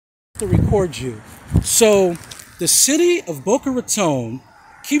to record you. So the city of Boca Raton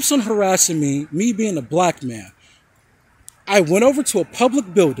keeps on harassing me being a black man. I went over to a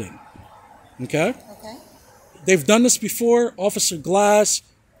public building, okay? Okay. They've done this before, Officer Glass,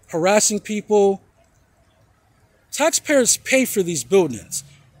 harassing people. Taxpayers pay for these buildings.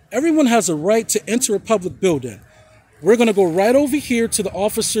 Everyone has a right to enter a public building. We're going to go right over here to the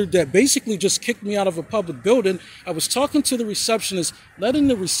officer that basically just kicked me out of a public building. I was talking to the receptionist, letting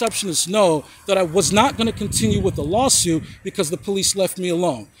the receptionist know that I was not going to continue with the lawsuit because the police left me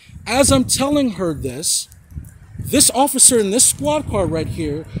alone. As I'm telling her this officer in this squad car right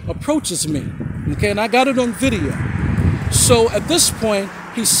here approaches me, okay, and I got it on video. So at this point,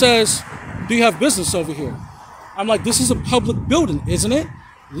 he says, "Do you have business over here?" I'm like, "This is a public building, isn't it?"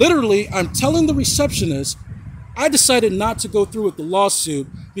 Literally, I'm telling the receptionist, I decided not to go through with the lawsuit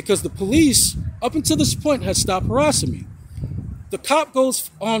because the police, up until this point, had stopped harassing me. The cop goes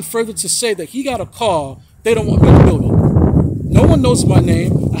on further to say that he got a call, they don't want me in the building. No one knows my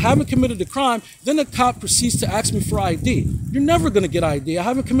name, I haven't committed a crime. Then the cop proceeds to ask me for ID. You're never going to get ID, I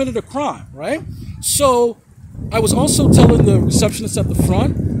haven't committed a crime, right? So I was also telling the receptionist at the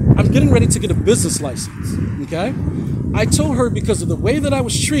front, I'm getting ready to get a business license, okay? I told her because of the way that I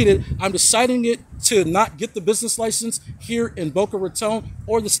was treated, I'm deciding to not get the business license here in Boca Raton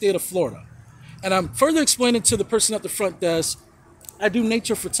or the state of Florida. And I'm further explaining to the person at the front desk, I do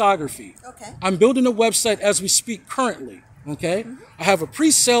nature photography. Okay. I'm building a website as we speak currently, okay? Mm-hmm. I have a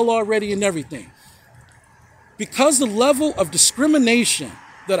pre-sale already and everything. Because the level of discrimination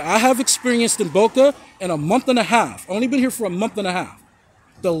that I have experienced in Boca in a month and a half, I've only been here for a month and a half,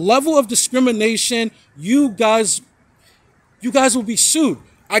 the level of discrimination, you guys will be sued.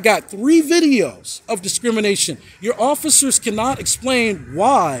 I got 3 videos of discrimination. Your officers cannot explain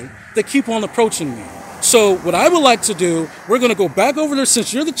why they keep on approaching me. So what I would like to do, we're going to go back over there.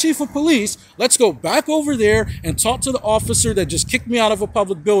 Since you're the chief of police, let's go back over there and talk to the officer that just kicked me out of a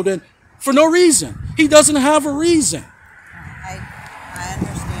public building for no reason. He doesn't have a reason. I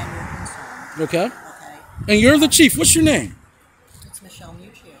understand your concern. Okay? Okay. And you're the chief. What's your name? It's Michele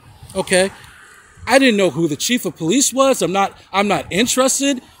Miuccio. Okay. I didn't know who the chief of police was. I'm not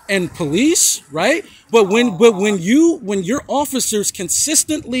interested in police, right? But when your officers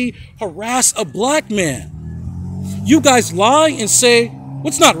consistently harass a black man, you guys lie and say,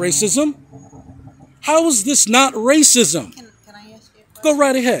 "What's not racism?" How is this not racism? Can I ask you a question? Go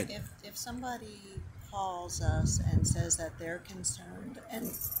right ahead. If somebody calls us and says that they're concerned,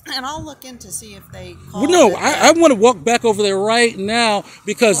 and I'll look in to see if they call. Well, no, I want to walk back over there right now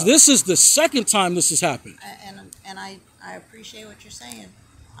because this is the second time this has happened. And I appreciate what you're saying.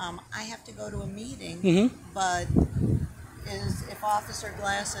 I have to go to a meeting, Mm-hmm. but if Officer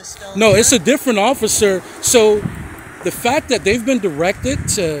Glass is still No, here? it's a different officer. So the fact that they've been directed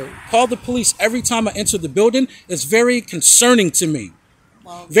to call the police every time I enter the building is very concerning to me.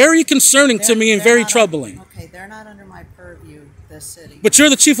 Well, very concerning to me and very troubling. Okay, they're not under my purview, this city. But you're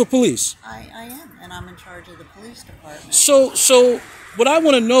the chief of police. I am, and I'm in charge of the police department. So what I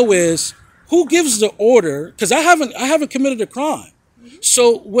want to know is who gives the order? Because I haven't committed a crime. Mm-hmm.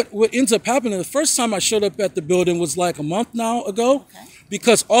 So what ends up happening? The first time I showed up at the building was like a month now ago. Okay.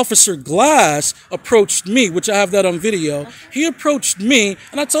 Because Officer Glass approached me, which I have that on video. Okay. He approached me,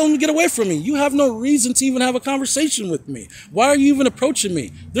 and I told him to get away from me. You have no reason to even have a conversation with me. Why are you even approaching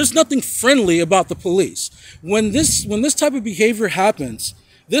me? There's nothing friendly about the police. When this type of behavior happens,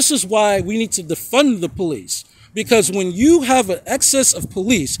 this is why we need to defund the police. Because when you have an excess of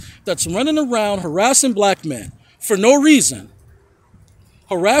police that's running around harassing black men for no reason,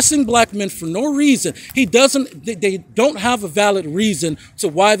 they don't have a valid reason to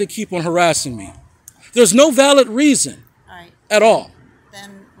why they keep on harassing me. There's no valid reason at all.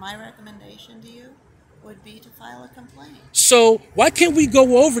 Then my recommendation to you would be to file a complaint. So why can't we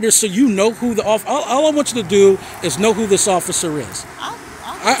go over there so you know who the officer? All I want you to do is know who this officer is.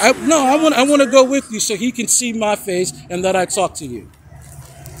 I want to go with you so he can see my face and that I talk to you.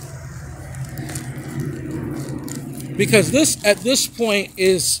 Because this, at this point,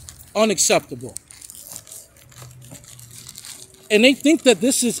 is unacceptable. And they think that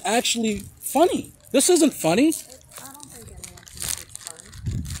this is actually funny. This isn't funny. I don't think anyone thinks it's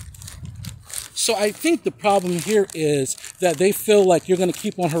fun. So I think the problem here is that they feel like you're going to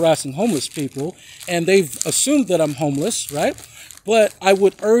keep on harassing homeless people, and they've assumed that I'm homeless, right? But I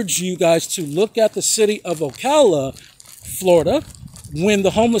would urge you guys to look at the city of Ocala, Florida, when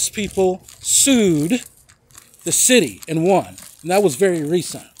the homeless people sued the city and won. And that was very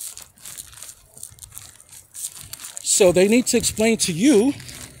recent. So they need to explain to you.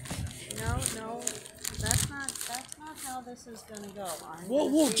 No, that's not how this is going going to go.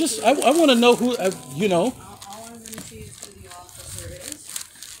 Well, just I want to know who, you know. All I'm going to see is who the officer is,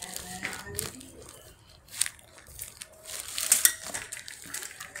 and then I will be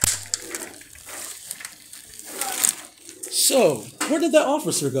So, where did that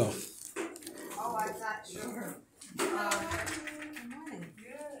officer go? Oh, I'm not sure. Good morning.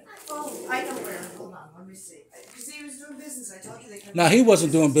 Oh, I know where. Hold on, let me see. You see, he was doing business. I told you they couldn't. Now, he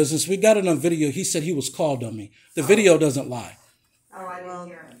wasn't doing business. We got it on video. He said he was called on me. The video doesn't lie. Oh, I didn't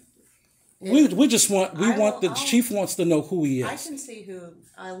hear him. We just want the chief wants to know who he I is. can see who.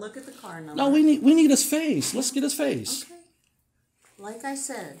 I look at the car number. No, we need his face. Let's get his face. Okay. Like I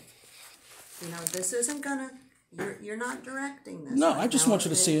said, this isn't gonna. You're not directing this. No, right I just now, want you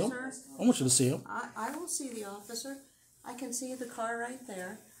to see him. sir. I want you to see him. I will see the officer. I can see the car right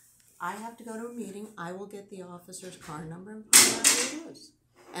there. I have to go to a meeting. I will get the officer's car number and find out who it is.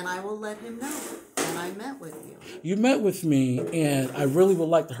 And I will let him know that I met with you. You met with me, and I really would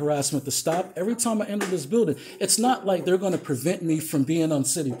like the harassment to stop. Every time I enter this building, it's not like they're going to prevent me from being on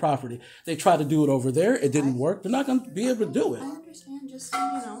city property. They tried to do it over there. It didn't work. They're not going to be able to do it. I understand, just so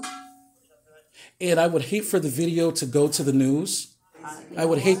you know. And I would hate for the video to go to the news. I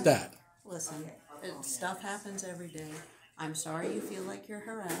would hate that. Listen, stuff happens every day. I'm sorry you feel like you're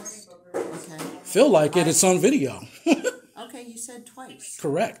harassed. Okay. Feel like it. It's on video. Okay, you said twice.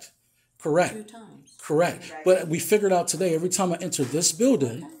 Correct. 2 times. Correct. But we figured out today, every time I enter this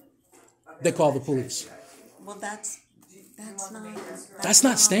building, they call the police. Well, that's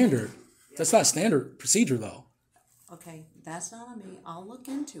Not standard. That's not standard procedure, though. Okay, that's not on me. I'll look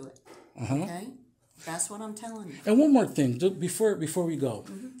into it. Okay? That's what I'm telling you. And one more thing, before we go.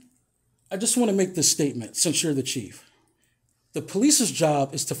 I just want to make this statement, since you're the chief. The police's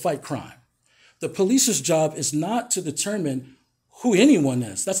job is to fight crime. The police's job is not to determine who anyone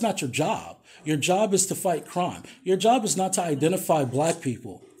is. That's not your job. Your job is to fight crime. Your job is not to identify black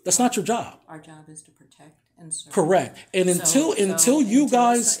people. That's not your job. Our job is to protect and serve. Correct. And until you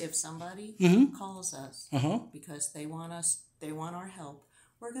guys... If somebody calls us because they want our help,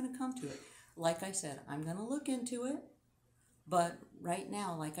 we're going to come to it. Like I said, I'm going to look into it. But right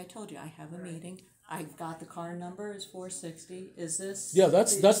now, like I told you, I have a meeting. I've got the car number is 460. Is this? Yeah,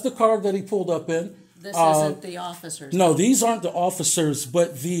 that's the car that he pulled up in. This isn't the officers. No, these aren't the officers,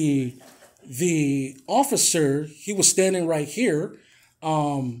 but the officer, he was standing right here,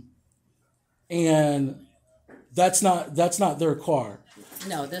 and that's not their car.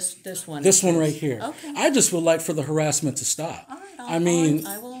 No, this one. This one right here. Okay. I just would like for the harassment to stop. All right. I mean,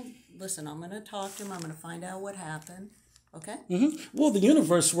 I will listen. I'm going to talk to him. I'm going to find out what happened. Okay. Well, the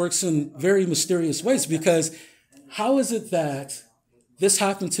universe works in very mysterious ways, because how is it that this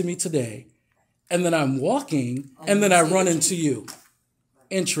happened to me today, and then I'm walking, and then I run into you?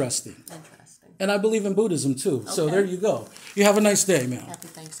 Interesting. And I believe in Buddhism too. So there you go. You have a nice day, man. Happy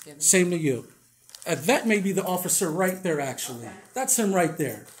Thanksgiving. Same to you. That may be the officer right there, actually. That's him right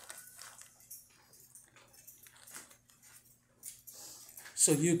there.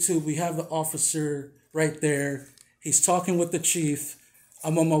 So YouTube, we have the officer right there. He's talking with the chief.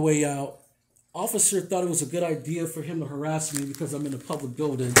 I'm on my way out. Officer thought it was a good idea for him to harass me because I'm in a public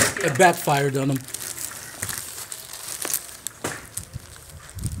building. It backfired on him.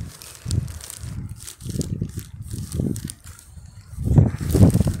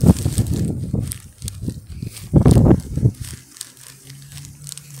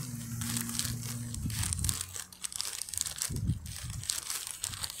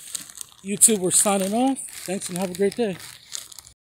 YouTube, we're signing off. Thanks and have a great day.